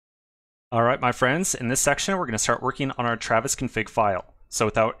All right, my friends, in this section, we're going to start working on our Travis config file. So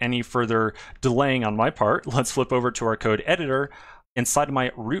without any further delaying on my part, let's flip over to our code editor. Inside of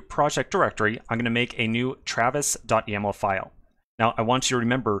my root project directory, I'm going to make a new travis.yaml file. Now, I want you to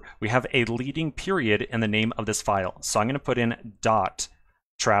remember we have a leading period in the name of this file. So I'm going to put in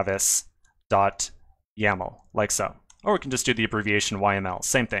 .travis.yaml, like so. Or we can just do the abbreviation YML,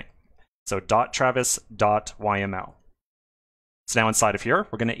 same thing. So .travis.yml. So now inside of here,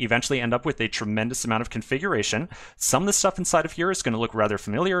 we're going to eventually end up with a tremendous amount of configuration. Some of the stuff inside of here is going to look rather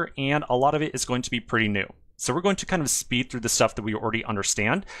familiar, and a lot of it is going to be pretty new. So we're going to kind of speed through the stuff that we already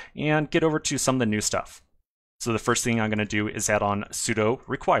understand and get over to some of the new stuff. So the first thing I'm going to do is add on sudo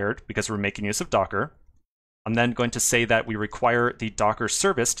required because we're making use of Docker. I'm then going to say that we require the Docker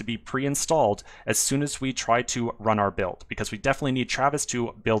service to be pre-installed as soon as we try to run our build, because we definitely need Travis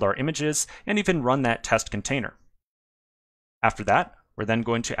to build our images and even run that test container. After that, we're then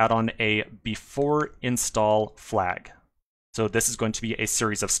going to add on a before install flag. So this is going to be a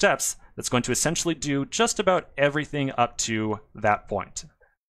series of steps that's going to essentially do just about everything up to that point.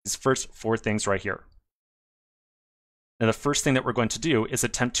 These first four things right here. Now the first thing that we're going to do is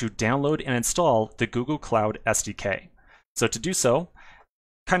attempt to download and install the Google Cloud SDK. So to do so,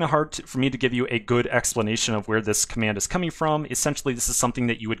 kind of hard for me to give you a good explanation of where this command is coming from. Essentially, this is something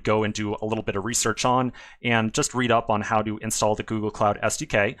that you would go and do a little bit of research on and just read up on how to install the Google Cloud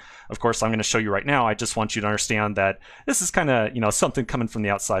SDK. Of course, I'm going to show you right now. I just want you to understand that this is kind of, something coming from the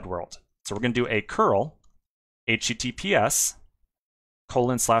outside world. So we're going to do a curl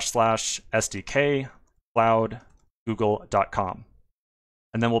https://sdk cloud.google.com.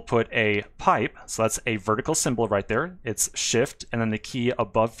 And then we'll put a pipe, so that's a vertical symbol right there. It's shift and then the key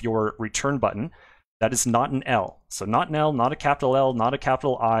above your return button. That is not an L. So not an L, not a capital L, not a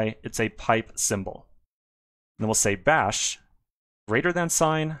capital I, it's a pipe symbol. And then we'll say bash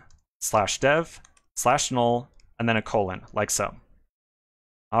 /dev/null and then a colon, like so.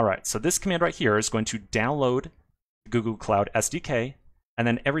 All right, so this command right here is going to download the Google Cloud SDK, and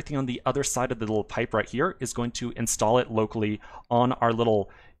then everything on the other side of the little pipe right here is going to install it locally on our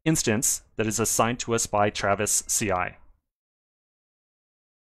little instance that is assigned to us by Travis CI.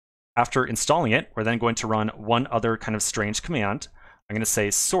 After installing it, we're then going to run one other kind of strange command. I'm going to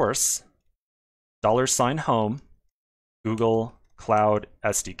say source $home Google Cloud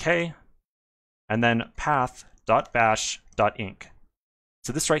SDK, and then path.bash.inc.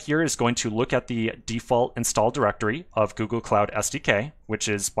 So this right here is going to look at the default install directory of Google Cloud SDK, which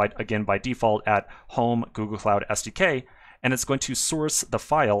is by default at home Google Cloud SDK, and it's going to source the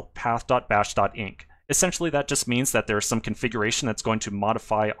file path.bash.inc. Essentially, that just means that there's some configuration that's going to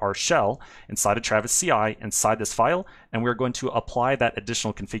modify our shell inside of Travis CI inside this file, and we're going to apply that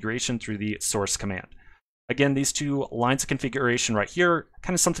additional configuration through the source command. Again, these two lines of configuration right here,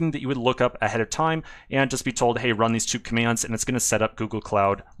 kind of something that you would look up ahead of time and just be told, hey, run these two commands, and it's going to set up Google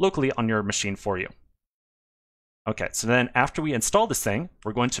Cloud locally on your machine for you. Okay, so then after we install this thing,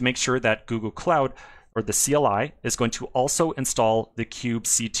 we're going to make sure that Google Cloud, or the CLI, is going to also install the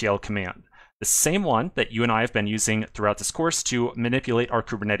kubectl command, the same one that you and I have been using throughout this course to manipulate our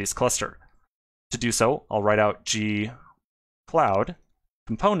Kubernetes cluster. To do so, I'll write out g-cloud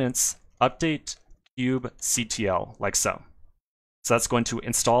components update kubectl, like so. So that's going to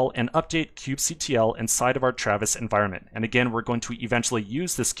install and update kubectl inside of our Travis environment. And again, we're going to eventually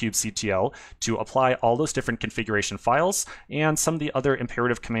use this kubectl to apply all those different configuration files and some of the other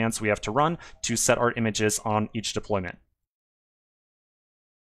imperative commands we have to run to set our images on each deployment.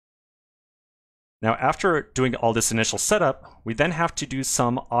 Now, after doing all this initial setup, we then have to do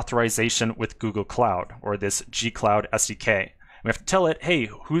some authorization with Google Cloud, or this gcloud SDK. We have to tell it, hey,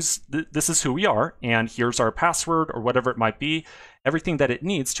 this is who we are, and here's our password or whatever it might be, everything that it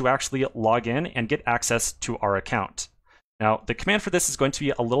needs to actually log in and get access to our account. Now, the command for this is going to be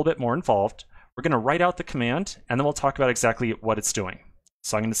a little bit more involved. We're going to write out the command, and then we'll talk about exactly what it's doing.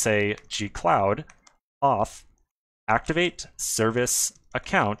 So I'm going to say gcloud auth activate service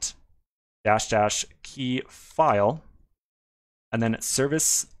account -- key file, and then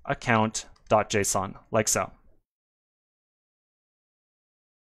service account.json, like so.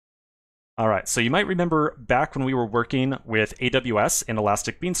 All right, so you might remember back when we were working with AWS and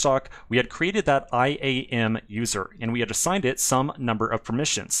Elastic Beanstalk, we had created that IAM user, and we had assigned it some number of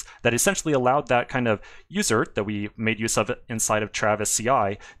permissions that essentially allowed that kind of user that we made use of inside of Travis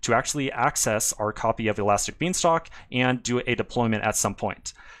CI to actually access our copy of Elastic Beanstalk and do a deployment at some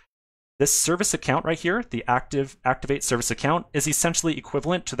point. This service account right here, the activate service account, is essentially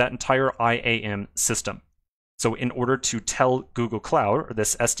equivalent to that entire IAM system. So in order to tell Google Cloud, or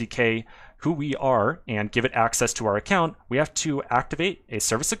this SDK, who we are and give it access to our account, we have to activate a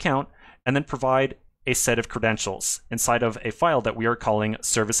service account and then provide a set of credentials inside of a file that we are calling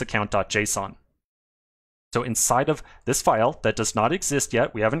serviceaccount.json. So inside of this file that does not exist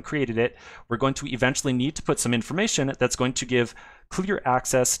yet, we haven't created it, we're going to eventually need to put some information that's going to give clear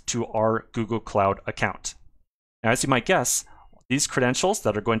access to our Google Cloud account. Now, as you might guess, these credentials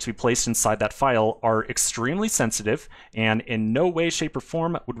that are going to be placed inside that file are extremely sensitive, and in no way, shape, or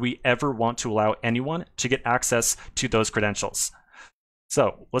form would we ever want to allow anyone to get access to those credentials.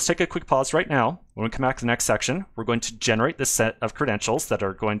 So let's take a quick pause right now. When we come back to the next section, we're going to generate this set of credentials that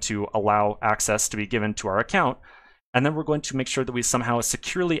are going to allow access to be given to our account, and then we're going to make sure that we somehow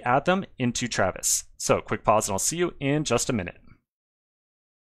securely add them into Travis. So quick pause, and I'll see you in just a minute.